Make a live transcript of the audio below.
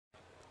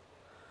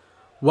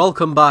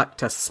Welcome back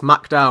to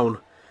SmackDown,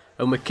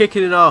 and we're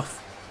kicking it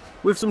off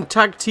with some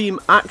tag team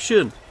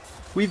action.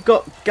 We've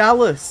got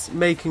Gallus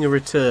making a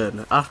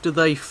return after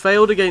they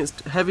failed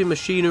against Heavy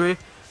Machinery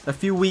a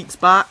few weeks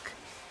back.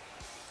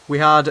 We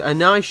had a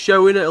nice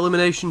showing at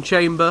Elimination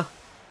Chamber,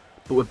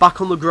 but we're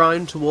back on the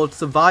grind towards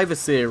Survivor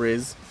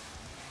Series,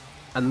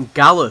 and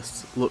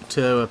Gallus looked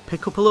to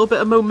pick up a little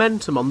bit of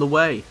momentum on the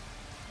way.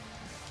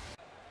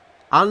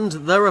 And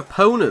their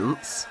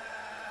opponents,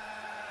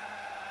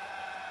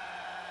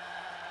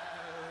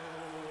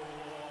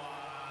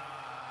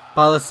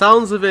 by the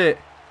sounds of it,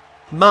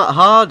 Matt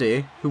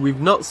Hardy, who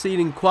we've not seen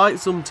in quite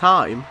some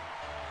time.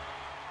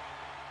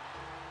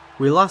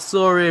 We last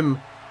saw him,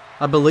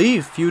 I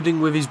believe,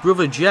 feuding with his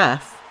brother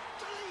Jeff.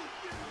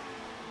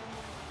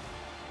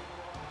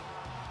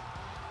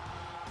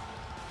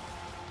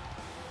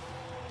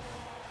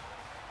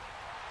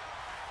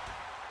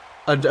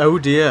 And oh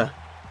dear,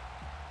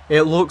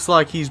 it looks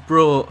like he's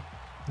brought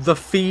The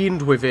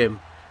Fiend with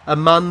him. A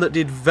man that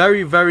did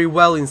very, very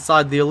well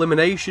inside the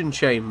Elimination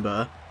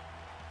Chamber,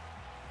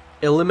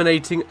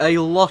 eliminating a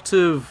lot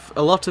of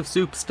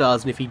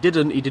superstars, and if he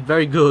didn't, he did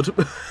very good.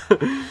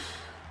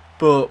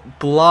 But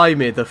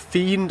blimey, The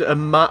Fiend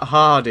and Matt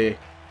Hardy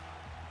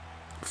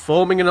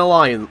forming an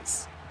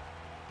alliance.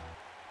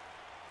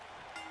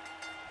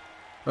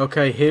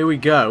 Okay, here we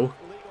go.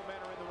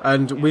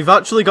 And we've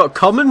actually got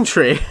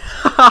commentary.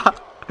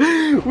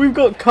 We've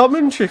got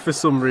commentary for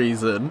some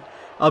reason.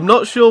 I'm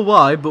not sure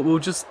why, but we'll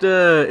just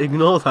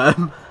ignore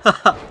them.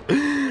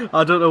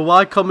 I don't know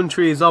why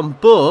commentary is on,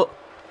 but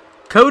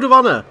Code of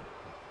Honor,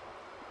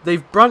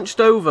 they've branched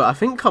over. I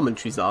think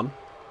commentary's on.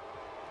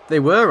 They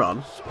were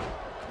on.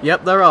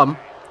 Yep, they're on.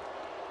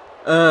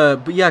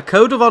 But yeah,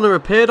 Code of Honor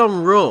appeared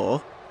on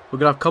Raw. We're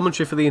going to have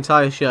commentary for the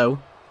entire show,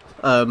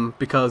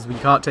 because we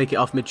can't take it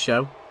off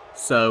mid-show.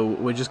 So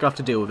we're just going to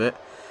have to deal with it.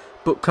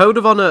 But Code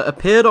of Honor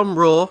appeared on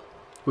Raw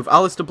with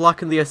Aleister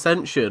Black and the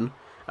Ascension,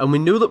 and we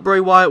knew that Bray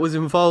Wyatt was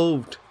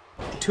involved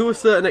to a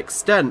certain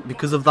extent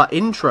because of that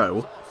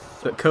intro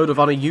that Code of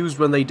Honor used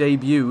when they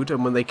debuted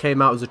and when they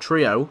came out as a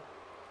trio,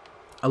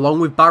 along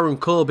with Baron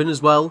Corbin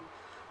as well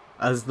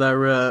as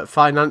their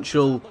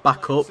financial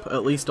backup,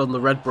 at least on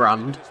the red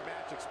brand.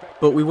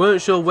 But we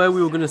weren't sure where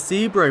we were going to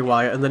see Bray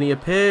Wyatt, and then he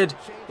appeared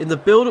in the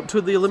build-up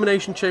to the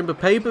Elimination Chamber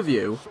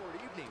pay-per-view,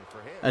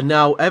 and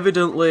now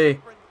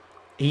evidently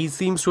he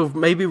seems to have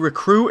maybe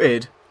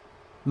recruited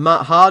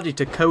Matt Hardy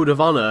to Code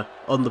of Honor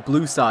on the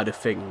blue side of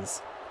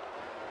things.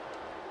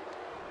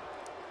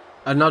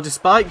 And now,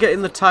 despite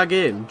getting the tag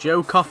in,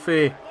 Joe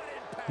Coffey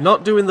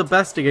not doing the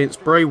best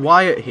against Bray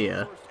Wyatt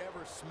here,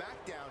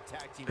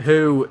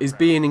 who is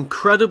being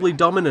incredibly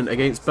dominant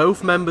against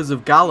both members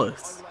of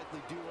Gallus,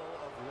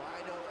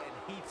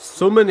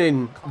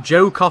 summoning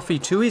Joe Coffey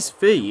to his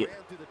feet.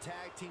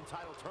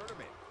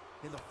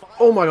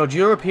 Oh my god,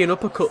 European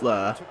uppercut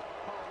there.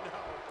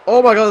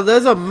 Oh my god,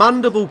 there's a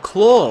mandible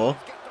claw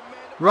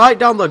right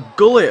down the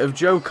gullet of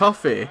Joe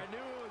Coffey.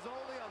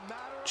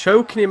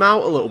 Choking him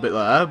out a little bit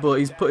there, but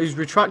he's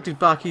retracted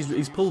back,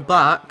 he's pulled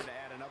back.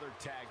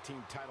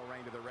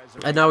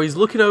 And now he's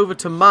looking over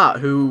to Matt,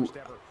 who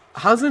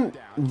hasn't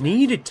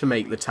needed to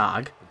make the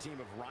tag.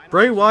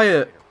 Bray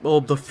Wyatt,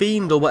 or The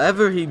Fiend, or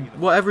whatever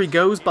he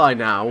goes by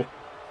now,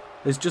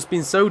 has just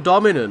been so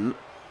dominant.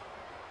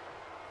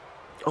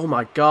 Oh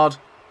my god.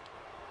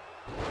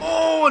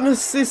 Oh, an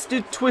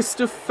assisted twist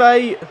of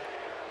fate.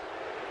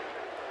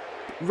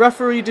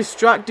 Referee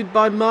distracted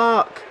by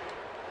Mark.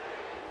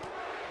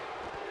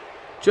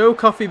 Joe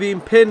Coffey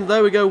being pinned.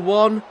 There we go.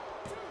 1,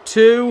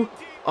 2.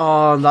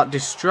 Oh, and that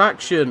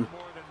distraction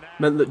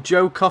meant that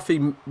Joe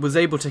Coffey was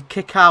able to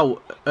kick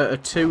out at a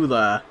 2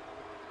 there.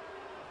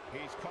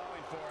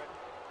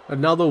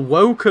 Another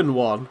woken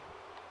one.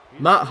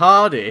 Matt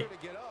Hardy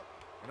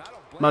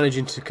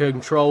managing to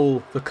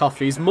control the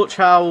Coffeys, much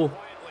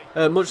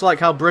like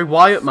how Bray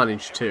Wyatt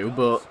managed to,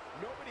 but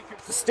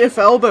stiff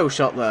elbow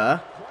shot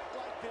there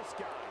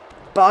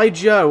by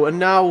Joe, and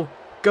now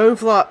going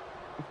for that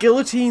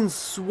guillotine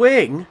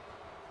swing,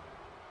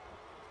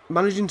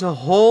 managing to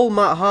haul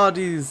Matt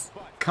Hardy's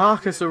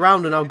carcass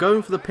around, and now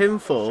going for the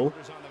pinfall.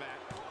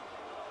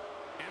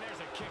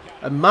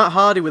 And Matt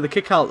Hardy with a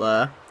kick out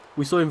there.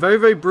 We saw him very,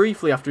 very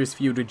briefly after his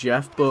feud with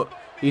Jeff, but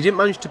he didn't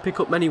manage to pick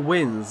up many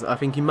wins. I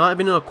think he might have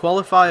been in a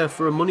qualifier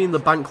for a Money in the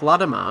Bank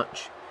ladder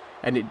match,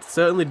 and it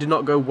certainly did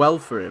not go well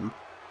for him.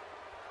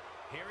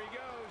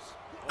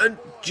 And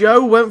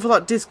Joe went for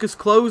that discus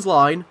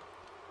clothesline,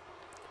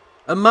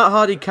 and Matt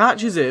Hardy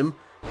catches him.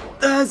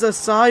 There's a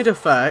side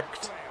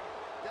effect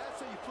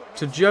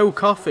to Joe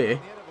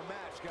Coffey.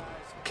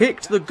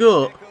 Kicked the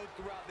gut,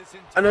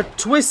 and a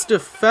twist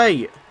of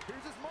fate.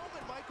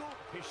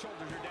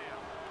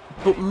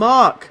 But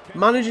Mark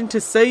managing to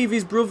save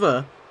his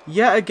brother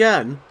yet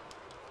again.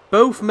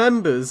 Both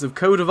members of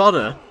Code of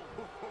Honor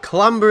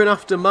clambering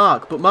after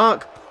Mark, but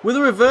Mark with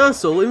a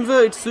reversal,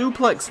 inverted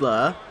suplex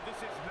there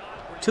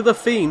to The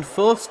Fiend,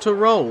 forced to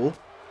roll.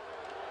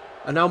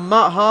 And now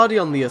Matt Hardy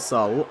on the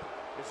assault.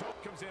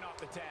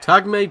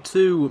 Tag made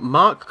to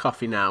Mark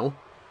Coffey now,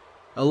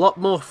 A lot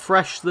more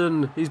fresh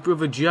than his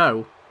brother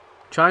Joe.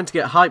 Trying to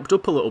get hyped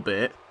up a little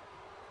bit.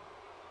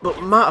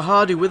 But Matt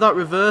Hardy with that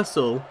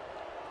reversal.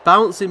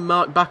 Bouncing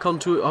Mark back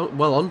onto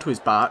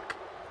his back.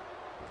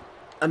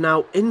 And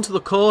now into the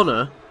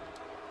corner.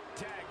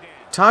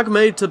 Tag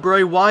made to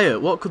Bray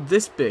Wyatt. What could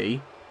this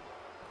be?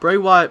 Bray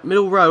Wyatt,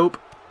 middle rope.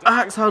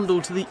 Axe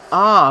handle to the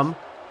arm.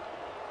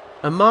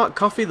 And Mark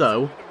Coffey,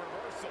 though,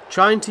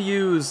 trying to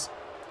use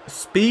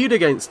speed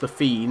against the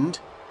Fiend.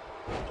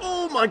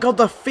 Oh my god,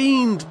 the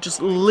Fiend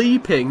just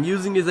leaping,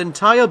 using his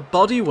entire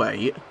body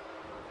weight.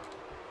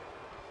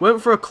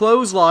 Went for a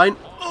clothesline.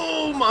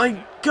 Oh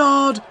my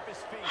god!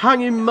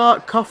 Hanging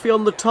Mark Coffey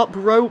on the top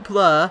rope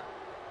there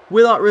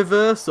with that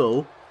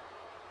reversal.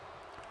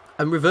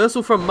 And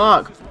reversal from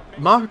Mark.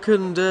 Mark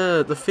and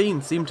the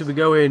Fiend seem to be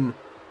going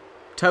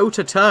toe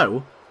to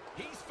toe.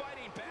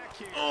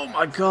 Oh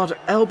my god,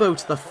 elbow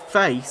to the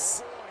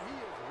face.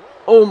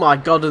 Oh my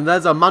god, and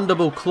there's a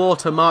mandible claw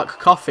to Mark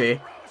Coffey.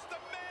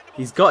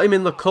 He's got him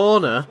in the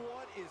corner.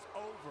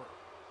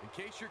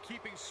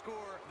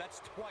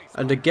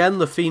 And again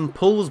the Fiend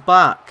pulls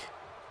back.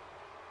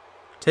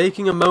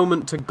 Taking a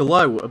moment to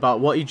gloat about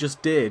what he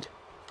just did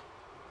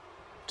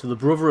to the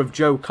brother of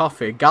Joe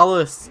Coffey.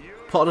 Gallus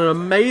put on an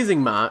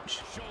amazing match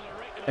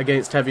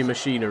against Heavy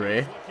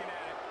Machinery.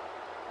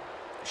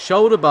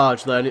 Shoulder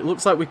barge there, and it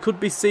looks like we could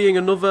be seeing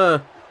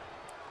another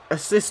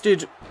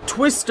assisted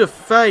twist of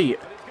fate.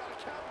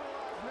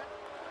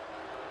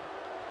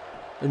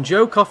 And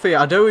Joe Coffey,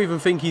 I don't even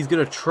think he's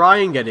going to try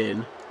and get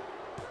in.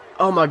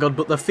 Oh my god,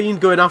 but the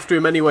Fiend going after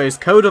him anyways.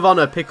 Code of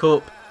Honor pick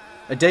up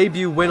a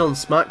debut win on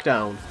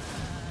SmackDown.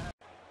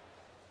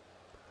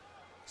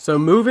 So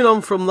moving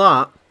on from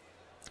that,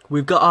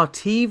 we've got our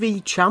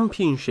TV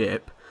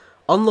Championship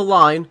on the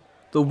line,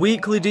 the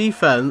weekly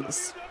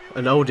defense,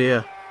 and oh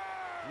dear.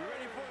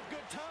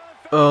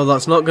 Oh,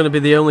 that's not going to be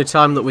the only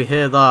time that we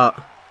hear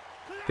that.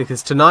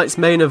 Because tonight's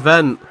main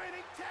event,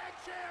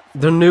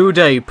 the New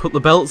Day put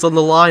the belts on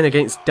the line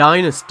against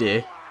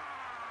Dynasty.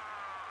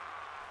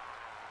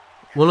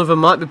 One of them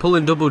might be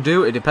pulling double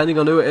duty, depending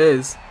on who it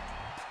is.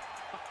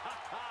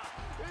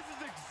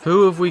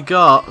 Who have we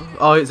got?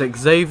 Oh, it's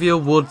Xavier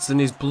Woods and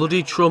his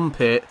bloody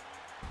trumpet.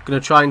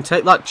 Going to try and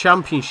take that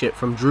championship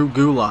from Drew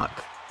Gulak.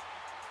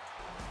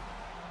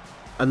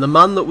 And the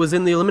man that was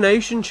in the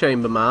Elimination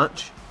Chamber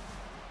match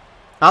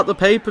at the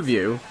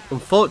pay-per-view,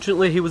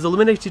 unfortunately he was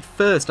eliminated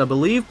first, I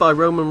believe, by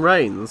Roman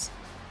Reigns.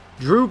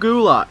 Drew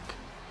Gulak,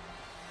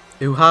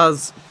 who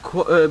has,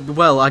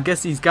 well, I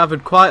guess he's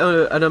gathered quite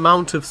an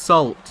amount of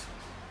salt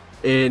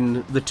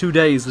in the 2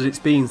 days that it's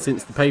been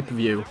since the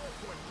pay-per-view,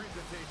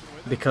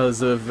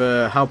 because of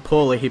how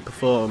poorly he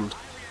performed.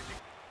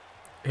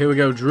 Here we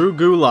go, Drew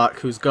Gulak,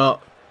 who's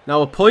got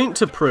now a point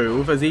to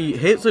prove as he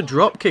hits a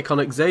dropkick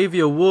on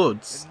Xavier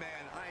Woods.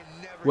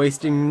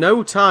 Wasting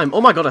no time.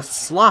 Oh my god, a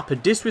slap, a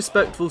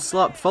disrespectful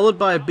slap, followed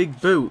by a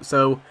big boot.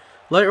 So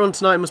later on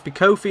tonight it must be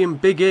Kofi and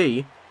Big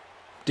E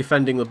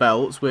defending the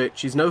belts,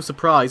 which is no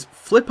surprise.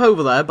 Flip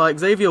over there by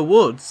Xavier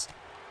Woods.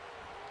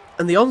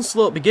 And the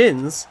onslaught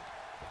begins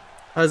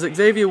as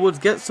Xavier Woods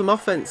gets some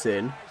offense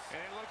in.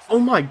 Oh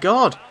my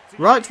god,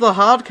 right to the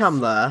hard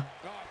cam there.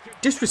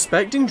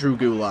 Disrespecting Drew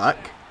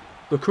Gulak,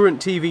 the current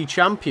TV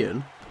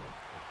champion.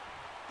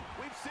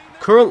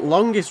 Current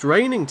longest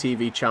reigning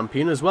TV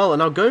champion as well. And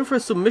now going for a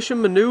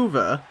submission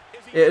maneuver.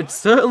 It'd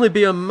certainly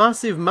be a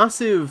massive,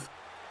 massive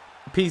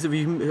piece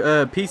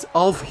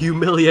of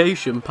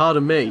humiliation,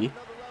 pardon me,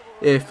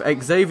 if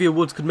Xavier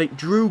Woods could make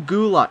Drew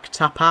Gulak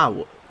tap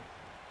out.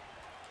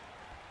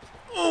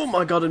 Oh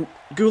my god, and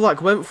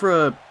Gulak went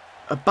for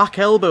a back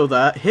elbow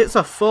there. Hits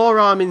a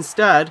forearm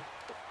instead.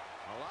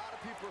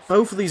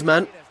 Both of these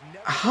men.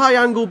 High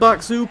angle back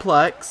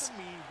suplex.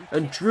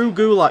 And Drew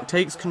Gulak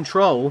takes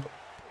control.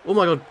 Oh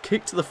my god,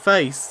 kick to the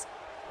face.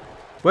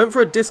 Went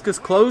for a discus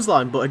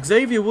clothesline, but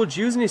Xavier Woods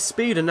using his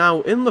speed and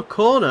now in the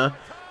corner.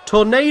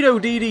 Tornado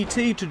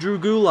DDT to Drew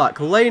Gulak,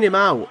 laying him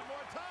out.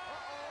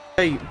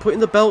 Hey, putting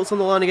the belts on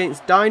the line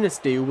against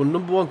Dynasty, who won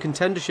 #1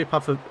 contendership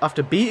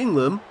after beating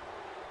them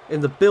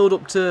in the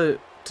build-up to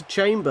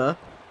Chamber.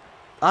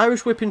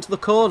 Irish whip into the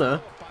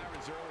corner.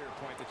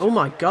 Oh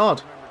my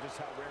god.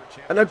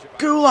 And a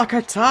Gulak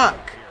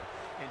attack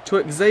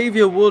to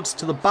Xavier Woods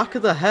to the back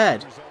of the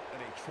head.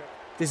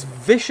 This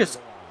vicious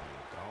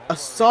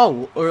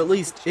assault, or at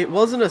least it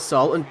was an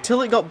assault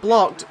until it got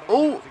blocked.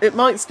 Oh, it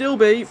might still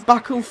be.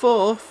 Back and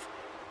forth.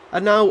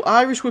 And now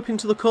Irish whip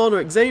into the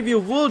corner. Xavier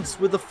Woods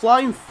with the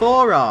flying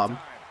forearm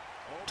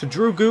to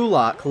Drew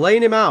Gulak,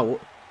 laying him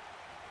out.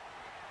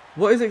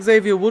 What is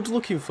Xavier Woods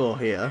looking for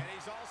here?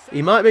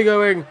 He might be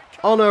going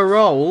on a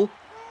roll.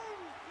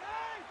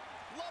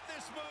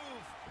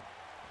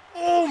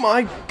 Oh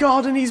my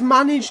god, and he's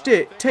managed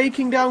it,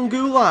 taking down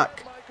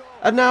Gulak.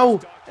 And now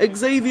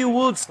Xavier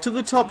Woods to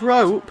the top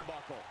rope.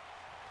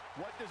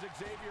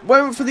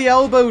 Went for the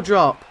elbow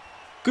drop.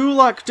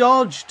 Gulak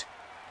dodged.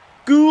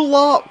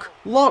 Gulak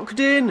locked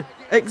in.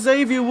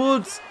 Xavier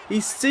Woods,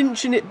 he's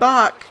cinching it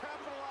back.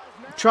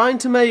 Trying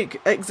to make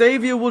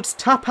Xavier Woods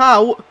tap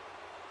out.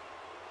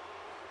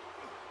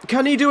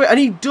 Can he do it? And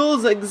he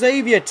does!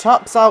 Xavier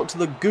taps out to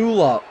the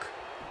Gulak.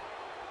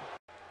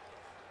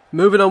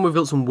 Moving on, we've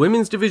got some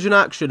women's division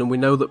action, and we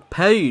know that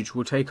Paige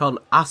will take on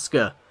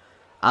Asuka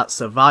at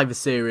Survivor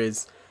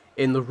Series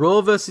in the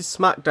Raw vs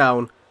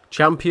SmackDown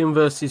Champion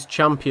vs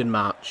Champion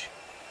match.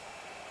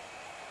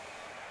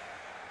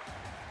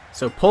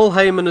 So Paul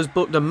Heyman has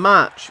booked a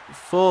match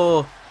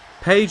for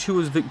Paige, who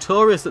was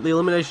victorious at the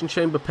Elimination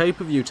Chamber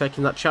pay-per-view,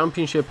 taking that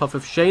championship off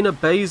of Shayna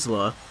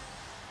Baszler.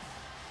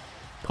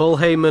 Paul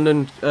Heyman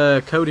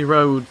and Cody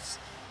Rhodes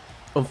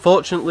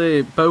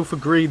unfortunately both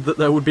agreed that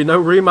there would be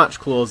no rematch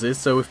clauses,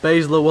 so if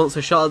Baszler wants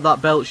a shot at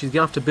that belt, she's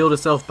going to have to build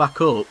herself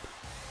back up.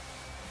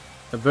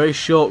 A very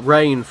short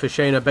reign for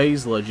Shayna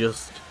Baszler,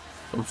 just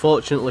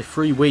unfortunately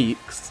 3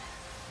 weeks.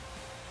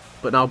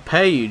 But now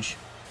Paige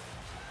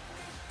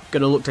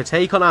going to look to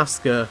take on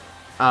Asuka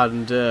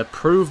and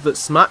prove that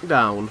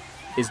SmackDown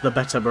is the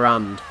better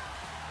brand.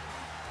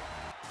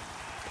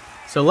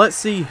 So let's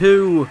see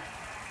who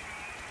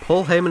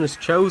Paul Heyman has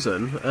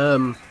chosen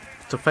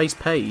to face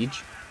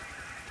Paige.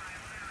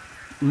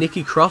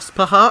 Nikki Cross,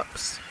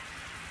 perhaps?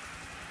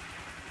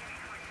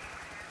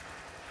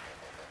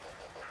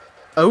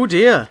 Oh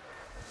dear.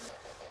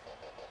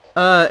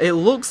 It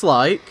looks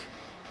like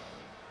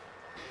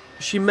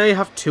she may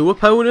have 2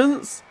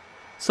 opponents.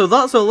 So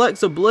that's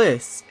Alexa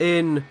Bliss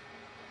in...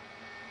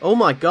 Oh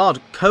my god,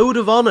 Code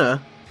of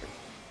Honor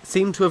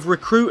seem to have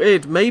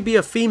recruited maybe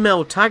a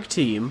female tag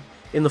team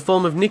in the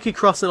form of Nikki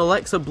Cross and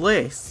Alexa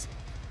Bliss.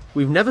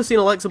 We've never seen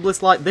Alexa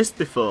Bliss like this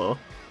before.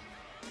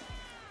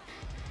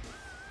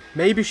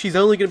 Maybe she's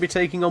only going to be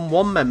taking on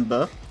 1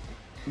 member.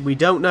 We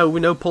don't know. We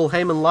know Paul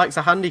Heyman likes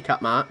a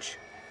handicap match.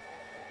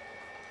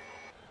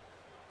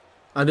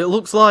 And it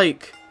looks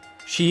like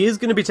she is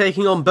going to be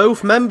taking on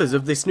both members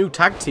of this new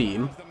tag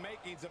team.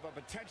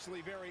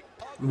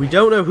 We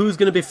don't know who's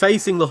going to be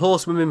facing the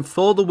Horsewomen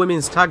for the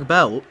women's tag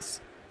belts.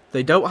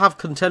 They don't have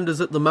contenders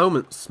at the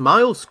moment.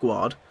 Smile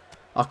Squad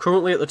are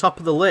currently at the top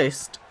of the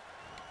list.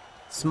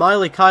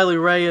 Smiley,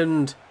 Kylie Ray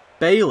and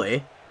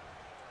Bayley,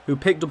 who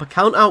picked up a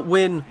count-out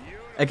win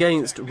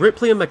against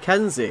Ripley and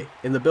Mackenzie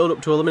in the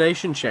build-up to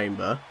Elimination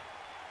Chamber.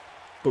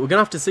 But we're going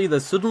to have to see,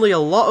 there's suddenly a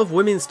lot of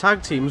women's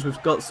tag teams.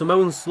 We've got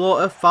Simone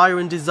Slaughter, Fire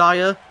and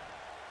Desire.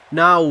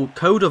 Now,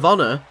 Code of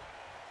Honor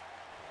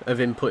have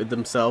inputted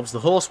themselves. The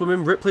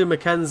Horsewomen, Ripley and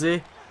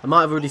Mackenzie. I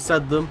might have already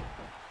said them.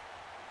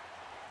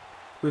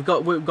 We've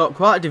got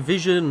quite a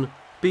division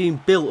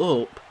being built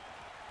up.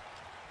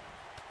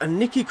 And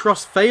Nikki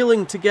Cross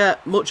failing to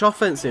get much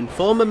offense in.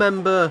 Former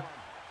member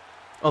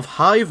of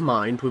Hive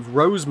Mind with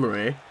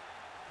Rosemary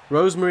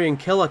and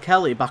Killer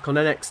Kelly back on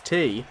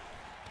NXT,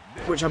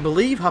 which I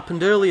believe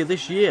happened earlier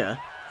this year.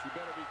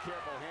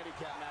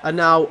 And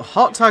now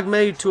hot tag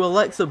made to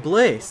Alexa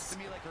Bliss,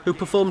 who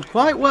performed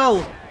quite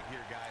well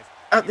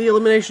at the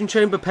Elimination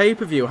Chamber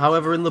pay-per-view.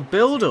 However, in the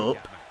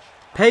build-up,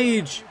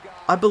 Paige,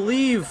 I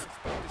believe,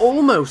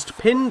 almost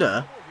pinned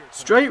her.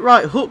 Straight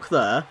right hook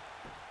there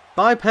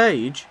by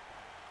Paige.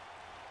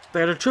 They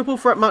had a triple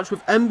threat match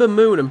with Ember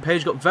Moon, and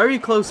Paige got very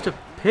close to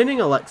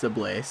pinning Alexa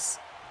Bliss.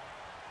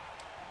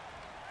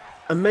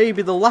 And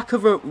maybe the lack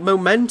of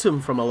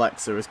momentum from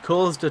Alexa has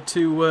caused her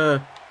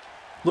to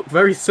look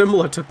very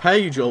similar to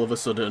Paige all of a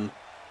sudden,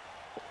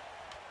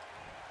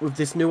 with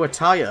this new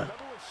attire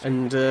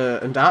and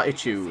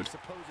attitude.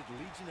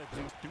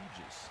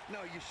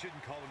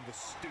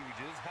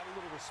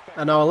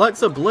 And now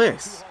Alexa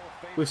Bliss,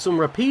 with some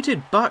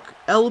repeated back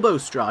elbow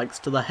strikes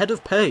to the head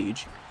of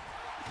Paige,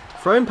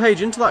 throwing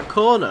Paige into that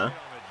corner.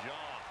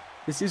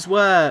 This is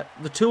where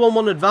the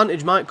 2-on-1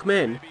 advantage might come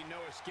in.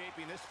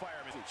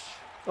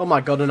 Oh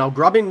my god, and now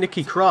grabbing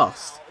Nikki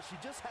Cross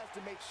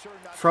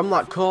from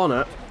that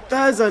corner.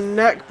 There's a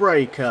neck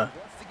breaker,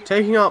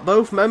 taking out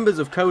both members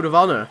of Code of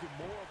Honor.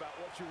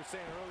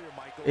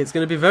 It's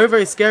going to be very,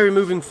 very scary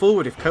moving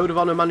forward. If Code of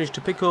Honor manage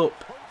to pick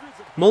up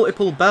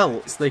multiple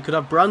belts, they could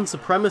have brand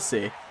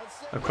supremacy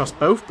across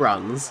both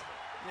brands.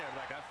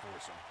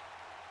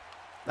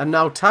 And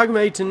now tag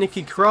made to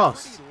Nikki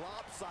Cross.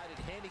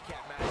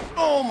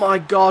 Oh my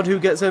god, who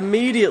gets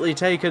immediately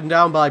taken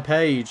down by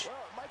Paige.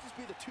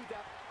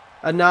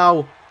 And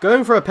now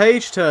going for a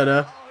Paige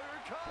turner.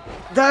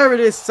 There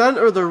it is,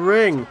 center of the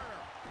ring.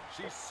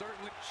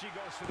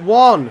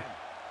 1,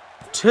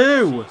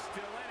 2.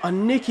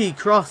 And Nikki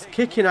Cross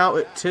kicking out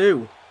at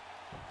 2.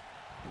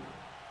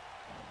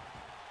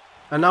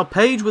 And now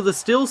Paige with the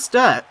steel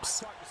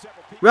steps.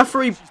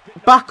 Referee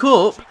back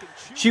up.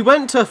 She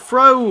went to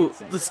throw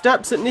the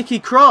steps at Nikki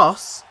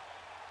Cross.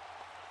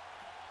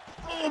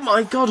 Oh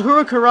my god,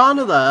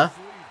 Hurricanrana there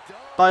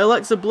by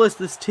Alexa Bliss.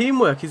 This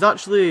teamwork is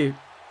actually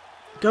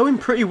going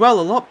pretty well,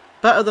 a lot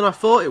better than I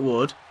thought it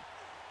would.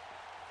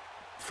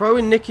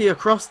 Throwing Nikki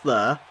across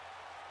there.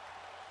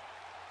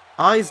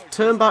 Eyes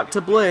turn back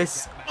to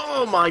Bliss.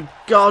 Oh my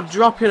god,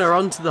 dropping her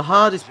onto the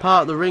hardest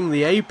part of the ring,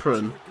 the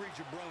apron.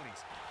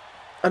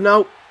 And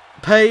now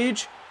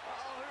Paige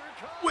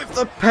with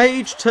the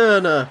Paige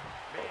turner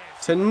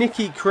to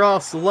Nikki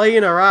Cross,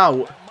 laying her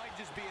out.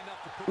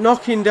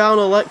 Knocking down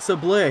Alexa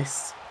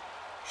Bliss.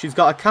 She's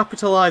got to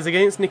capitalise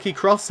against Nikki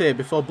Cross here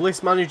before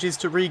Bliss manages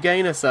to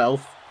regain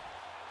herself.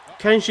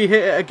 Can she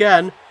hit it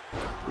again?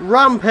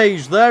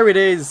 Rampage, there it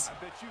is.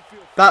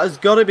 That has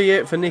got to be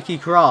it for Nikki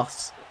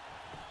Cross.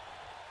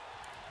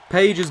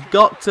 Paige has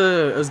got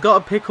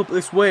to pick up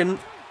this win.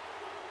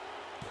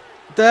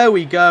 There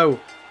we go.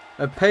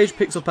 And Paige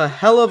picks up a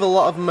hell of a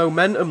lot of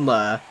momentum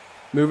there,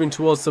 moving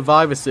towards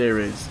Survivor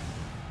Series.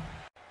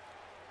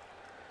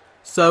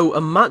 So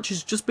a match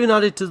has just been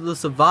added to the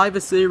Survivor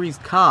Series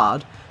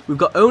card. We've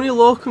got Oney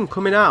Lorcan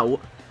coming out.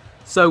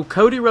 So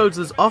Cody Rhodes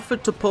has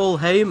offered to Paul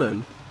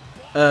Heyman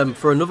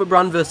for another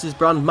brand versus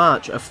brand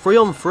match, a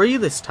 3-on-3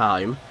 this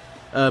time.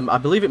 I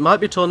believe it might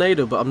be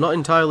Tornado, but I'm not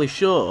entirely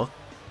sure.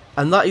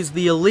 And that is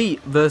the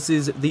Elite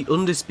versus the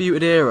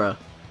Undisputed Era.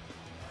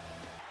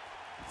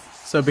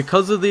 So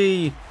because of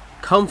the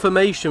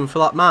confirmation for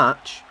that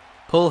match,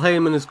 Paul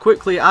Heyman has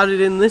quickly added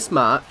in this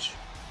match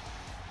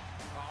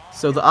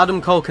so that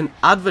Adam Cole can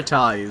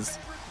advertise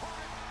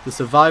the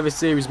Survivor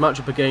Series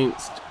matchup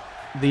against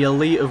the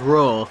Elite of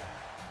Raw,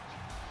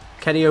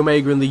 Kenny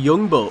Omega and the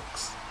Young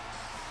Bucks.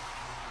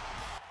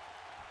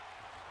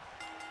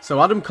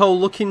 So Adam Cole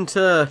looking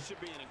to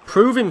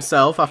prove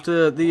himself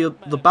after the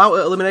bout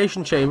at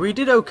Elimination Chamber. He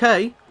did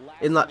okay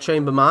in that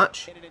Chamber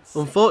match.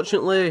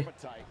 Unfortunately,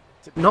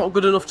 not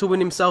good enough to win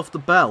himself the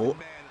belt.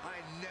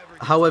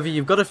 However,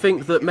 you've got to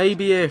think that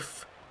maybe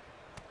if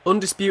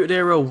Undisputed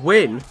Era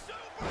win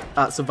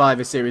at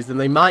Survivor Series, then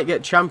they might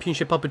get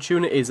championship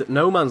opportunities at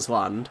No Man's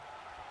Land.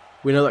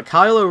 We know that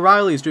Kyle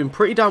O'Reilly is doing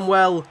pretty damn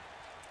well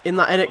in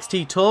that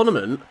NXT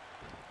tournament.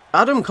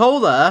 Adam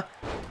Cole there,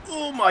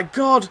 oh my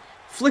god,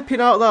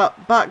 flipping out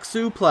that back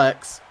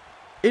suplex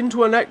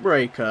into a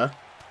neckbreaker.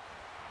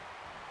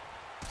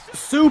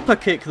 Super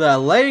kick there,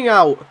 laying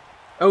out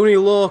Oney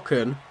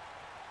Lorcan.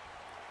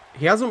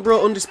 He hasn't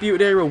brought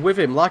Undisputed Era with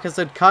him. Like I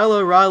said, Kyle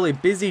O'Reilly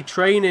busy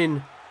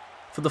training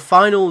for the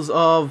finals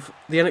of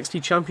the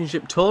NXT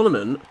Championship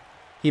tournament.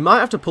 He might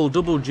have to pull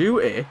double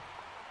duty.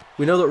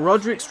 We know that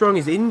Roderick Strong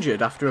is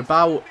injured after a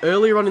bout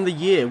earlier on in the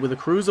year with the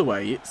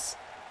Cruiserweights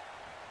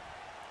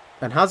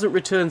and hasn't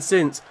returned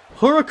since.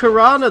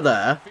 Hurricanrana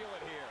there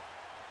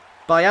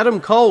by Adam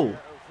Cole.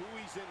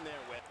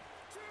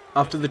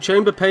 After the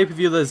Chamber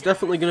pay-per-view, there's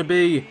definitely going to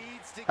be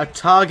a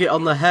target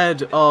on the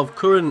head of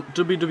current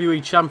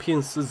WWE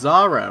Champion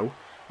Cesaro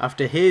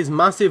after his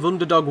massive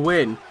underdog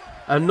win.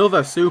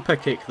 Another super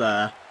kick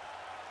there.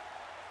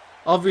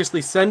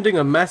 Obviously sending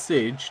a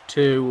message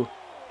to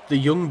the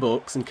Young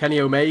Bucks and Kenny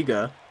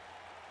Omega.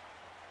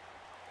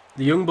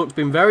 The Young Bucks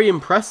been very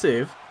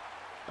impressive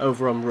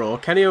over on Raw.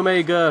 Kenny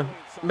Omega,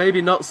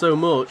 maybe not so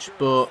much,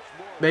 but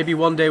maybe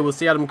one day we'll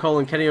see Adam Cole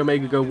and Kenny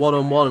Omega go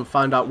one-on-one and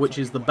find out which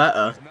is the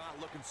better.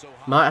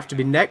 Might have to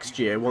be next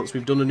year once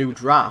we've done a new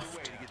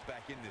draft.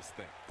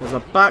 There's a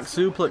back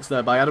suplex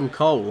there by Adam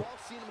Cole.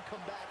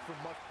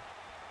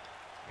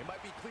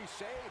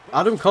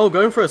 Adam Cole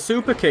going for a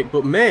super kick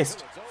but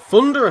missed.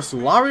 Thunderous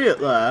lariat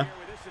there.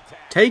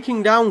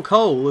 Taking down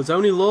Cole as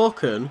Oney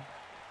Lorcan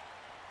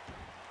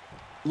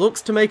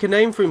looks to make a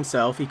name for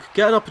himself. He could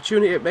get an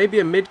opportunity at maybe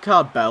a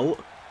mid-card belt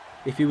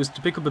if he was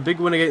to pick up a big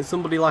win against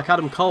somebody like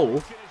Adam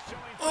Cole.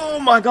 Oh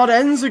my god,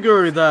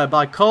 Enziguri there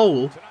by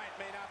Cole,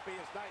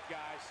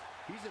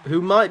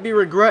 who might be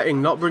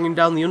regretting not bringing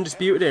down the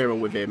Undisputed Era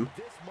with him.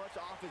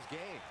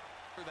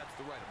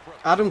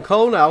 Adam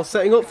Cole now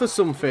setting up for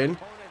something.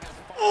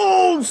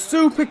 Oh,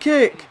 super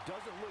kick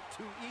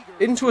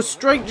into a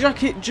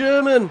straitjacket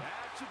German.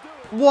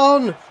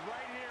 1,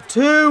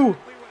 2,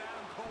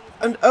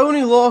 and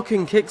Oney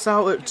Lorcan kicks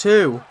out at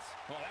 2.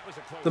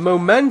 The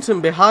momentum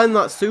behind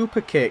that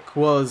super kick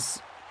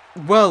was,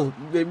 well,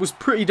 it was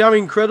pretty damn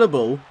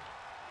incredible.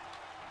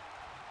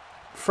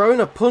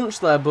 Throwing a punch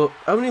there, but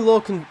Oney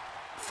Lorcan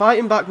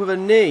fighting back with a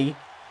knee,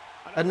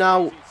 and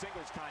now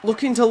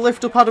looking to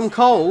lift up Adam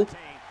Cole,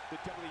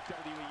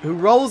 who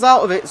rolls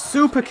out of it.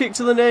 Super kick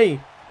to the knee.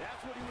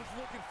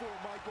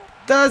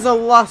 There's a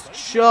last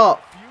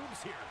shot.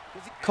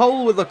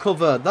 Cole with the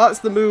cover. That's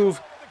the move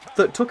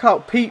that took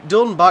out Pete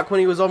Dunne back when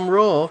he was on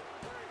Raw.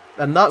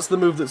 And that's the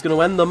move that's going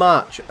to end the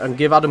match and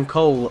give Adam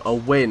Cole a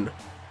win.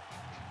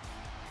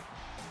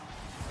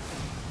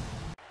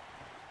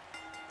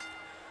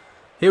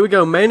 Here we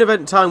go, main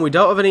event time. We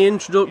don't have any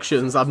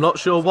introductions. I'm not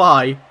sure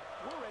why.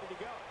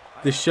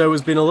 This show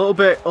has been a little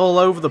bit all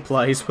over the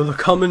place with the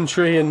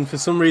commentary and for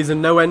some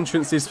reason no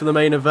entrances for the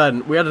main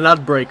event. We had an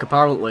ad break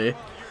apparently.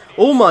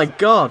 Oh my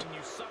god.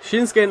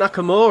 Shinsuke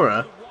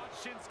Nakamura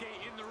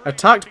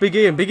attacked Big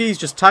E and Big E's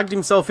just tagged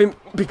himself in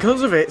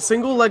because of it.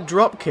 Single leg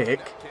drop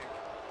kick.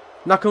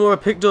 Nakamura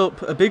picked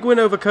up a big win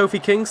over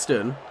Kofi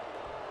Kingston.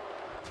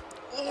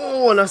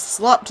 Oh, and a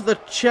slap to the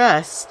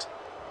chest.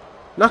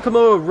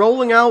 Nakamura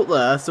rolling out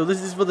there. So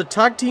this is for the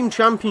Tag Team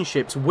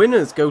Championships.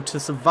 Winners go to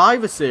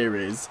Survivor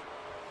Series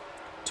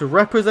to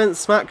represent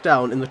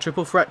SmackDown in the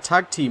Triple Threat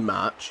Tag Team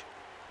match.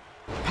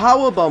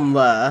 Powerbomb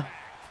there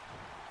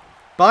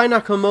by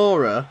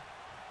Nakamura.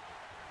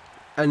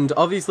 And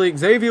obviously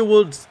Xavier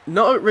Woods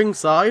not at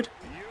ringside.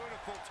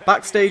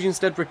 Backstage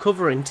instead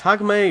recovering.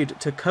 Tag made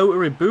to Kota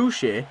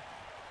Ibushi.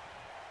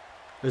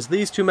 as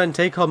these two men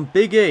take on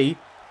Big E.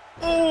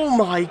 Oh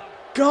my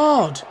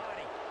god!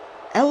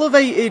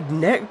 Elevated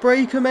neck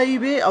breaker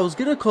maybe? I was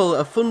going to call it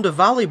a Thunder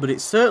Valley, but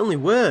it certainly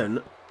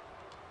weren't.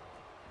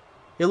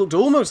 It looked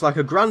almost like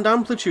a Grand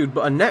Amplitude,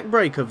 but a neck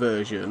breaker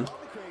version.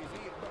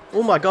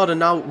 Oh my god, and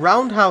now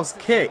roundhouse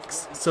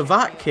kicks,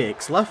 savate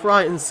kicks, left,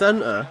 right and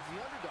centre.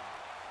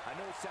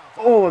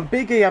 Oh, and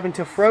Big E having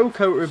to throw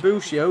Kota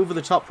Ibushi over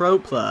the top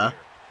rope there.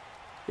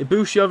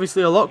 Ibushi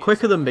obviously a lot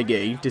quicker than Big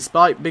E,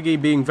 despite Big E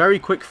being very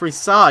quick for his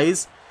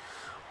size.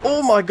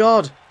 Oh my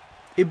god,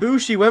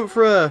 Ibushi went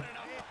for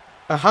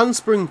a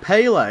handspring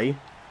Pele.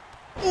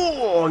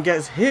 Oh, and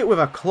gets hit with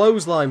a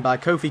clothesline by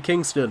Kofi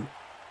Kingston.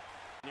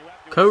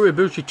 Kota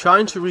Ibushi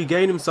trying to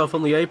regain himself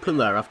on the apron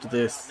there after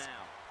this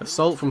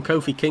assault from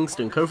Kofi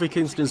Kingston. Kofi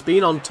Kingston's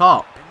been on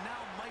top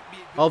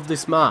of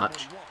this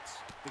match.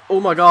 Oh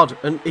my god,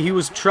 and he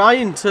was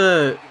trying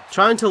to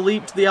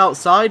leap to the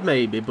outside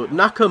maybe, but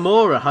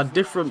Nakamura had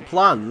different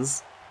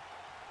plans.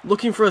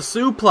 Looking for a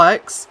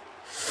suplex.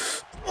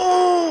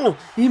 Oh,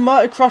 he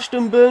might have crashed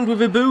and burned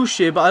with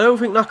Ibushi, but I don't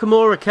think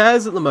Nakamura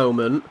cares at the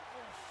moment.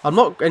 I'm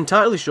not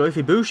entirely sure if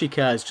Ibushi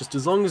cares, just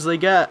as long as they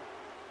get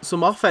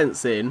some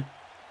offense in.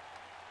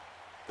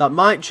 That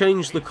might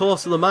change the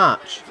course of the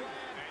match.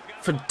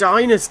 For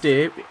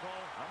Dynasty,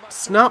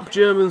 snap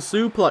German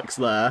suplex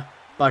there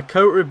by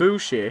Kota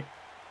Ibushi.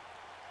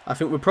 I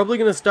think we're probably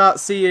going to start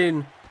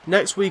seeing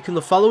next week and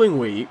the following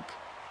week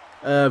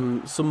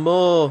some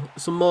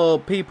more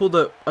people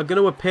that are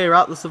going to appear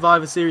at the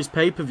Survivor Series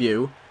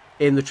pay-per-view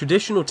in the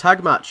traditional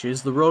tag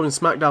matches, the Raw and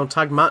SmackDown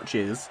tag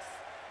matches.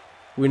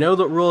 We know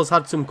that Raw's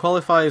had some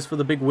qualifiers for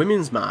the big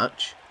women's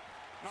match.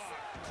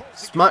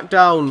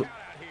 SmackDown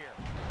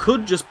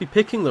could just be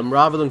picking them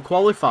rather than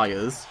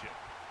qualifiers.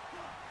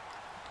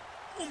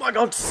 Oh my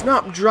god,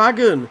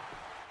 Snapdragon!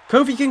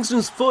 Kofi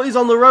Kingston's foot is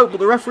on the rope, but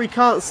the referee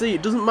can't see.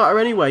 It doesn't matter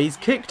anyway. He's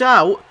kicked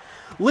out,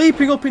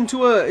 leaping up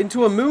into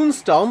a moon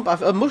stomp,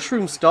 a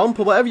mushroom stomp,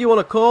 or whatever you want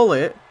to call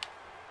it.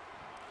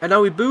 And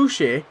now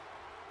Ibushi.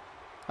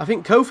 I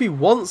think Kofi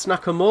wants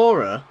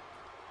Nakamura.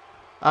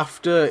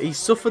 After he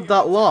suffered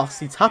that loss,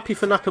 he's happy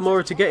for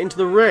Nakamura to get into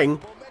the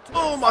ring.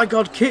 Oh my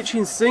god,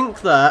 kitchen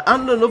sink there,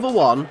 and another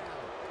one.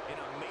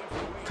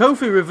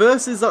 Kofi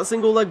reverses that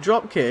single leg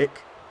drop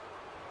kick.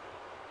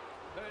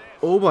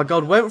 Oh my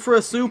god, went for a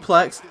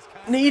suplex.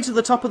 Knee to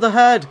the top of the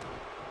head.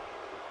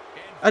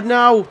 And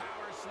now,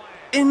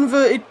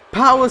 inverted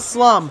power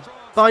slam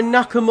by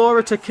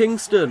Nakamura to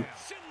Kingston.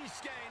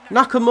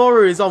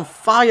 Nakamura is on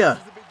fire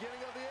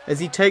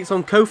as he takes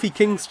on Kofi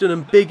Kingston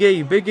and Big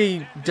E. Big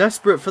E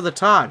desperate for the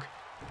tag.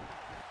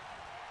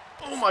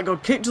 Oh my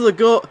god, kick to the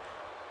gut.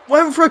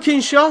 Went for a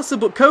Kinshasa,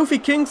 but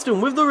Kofi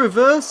Kingston with the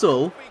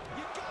reversal.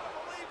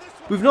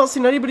 We've not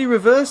seen anybody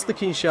reverse the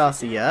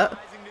Kinshasa yet.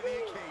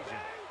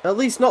 At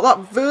least not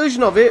that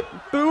version of it.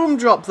 Boom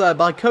drop there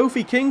by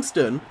Kofi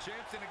Kingston.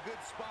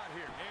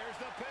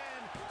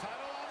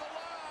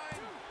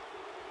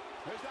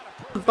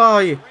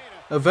 By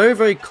a very,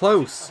 very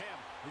close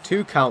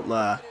 2 count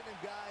there.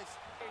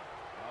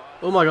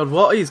 Oh my god,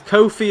 what is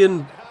Kofi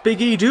and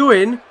Big E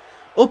doing?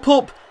 Up,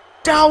 up,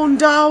 down,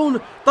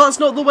 down. That's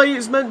not the way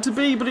it's meant to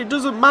be, but it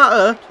doesn't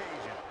matter.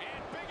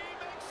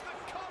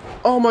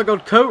 Oh my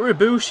god, Kota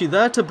Ibushi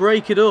there to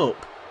break it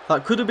up.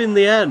 That could have been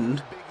the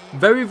end.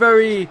 Very,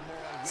 very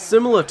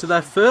similar to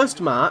their first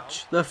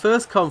match, their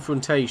first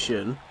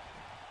confrontation.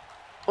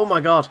 Oh my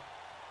god.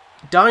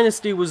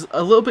 Dynasty was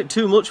a little bit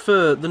too much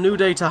for the New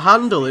Day to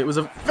handle. It was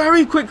a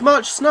very quick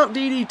match. Snap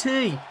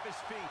DDT.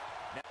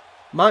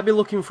 Might be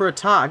looking for a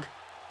tag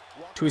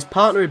to his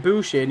partner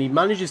Ibushi, and he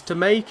manages to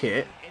make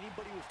it.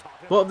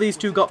 What have these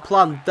two got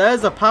planned?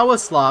 There's a power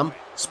slam.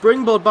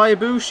 Springboard by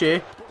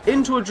Ibushi.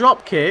 Into a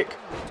drop kick.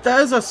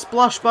 There's a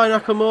splash by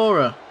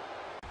Nakamura.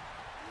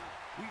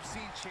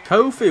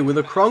 Kofi with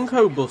a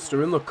Kronko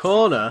Buster in the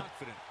corner.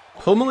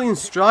 Pummeling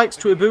strikes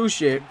to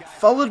Ibushi,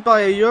 followed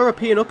by a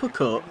European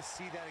uppercut.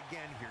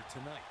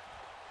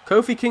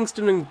 Kofi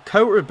Kingston and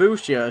Kota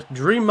Ibushi, a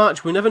dream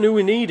match we never knew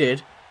we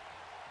needed.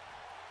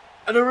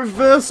 And a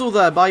reversal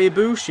there by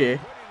Ibushi.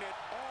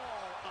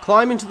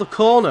 Climbing to the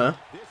corner.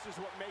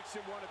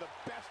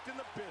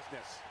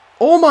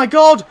 Oh my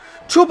god!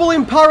 Trouble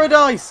in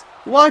Paradise!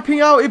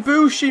 Wiping out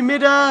Ibushi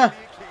mid-air.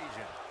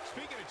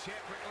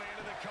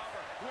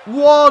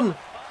 1,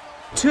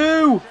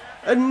 2,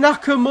 and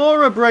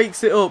Nakamura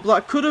breaks it up.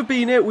 That could have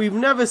been it. We've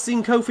never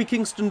seen Kofi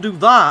Kingston do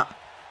that.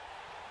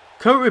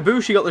 Kota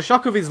Ibushi got the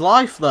shock of his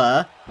life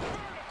there.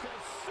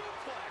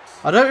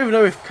 I don't even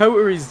know if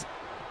Kota is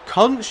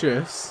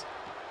conscious.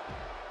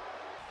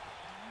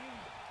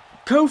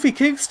 Kofi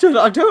Kingston,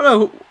 I don't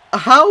know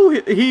how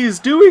he is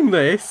doing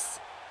this.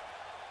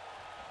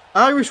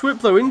 Irish whip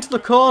though into the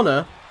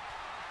corner.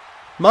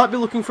 Might be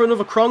looking for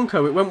another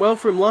Kronko. It went well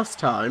for him last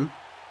time.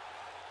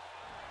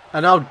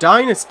 And now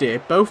Dynasty,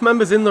 both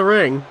members in the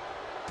ring.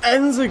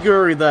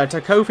 Enziguri there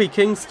to Kofi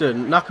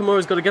Kingston.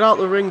 Nakamura's got to get out of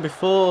the ring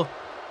before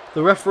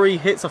the referee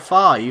hits a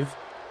 5.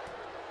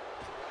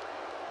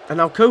 And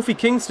now Kofi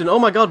Kingston, oh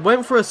my god,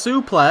 went for a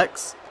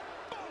suplex.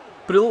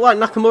 But it looked like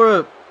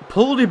Nakamura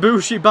pulled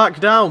Ibushi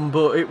back down,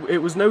 but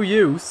it was no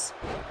use.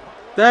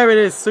 There it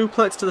is,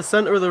 suplex to the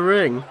centre of the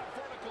ring.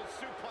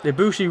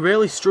 Ibushi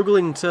really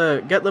struggling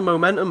to get the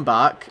momentum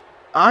back.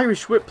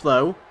 Irish whip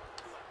though.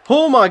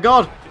 Oh my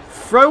god,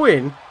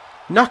 throwing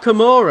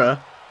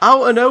Nakamura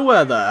out of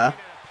nowhere there.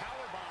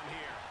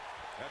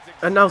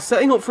 And now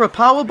setting up for a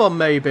powerbomb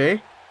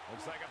maybe.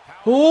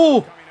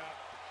 Oh,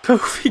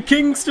 Kofi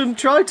Kingston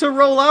tried to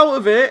roll out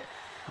of it.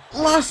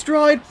 Last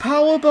ride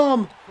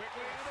powerbomb.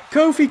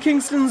 Kofi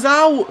Kingston's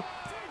out.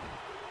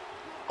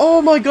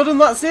 Oh my god,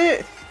 and that's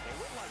it.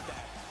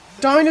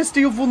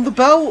 Dynasty have won the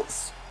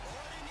belts.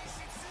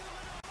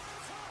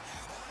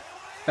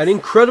 An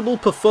incredible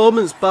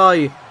performance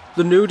by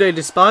the New Day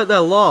despite their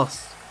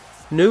loss.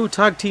 New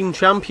tag team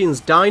champions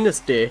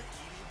Dynasty.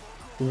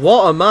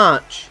 What a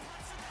match.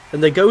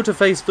 And they go to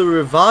face the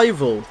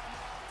Revival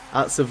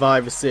at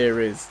Survivor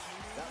Series.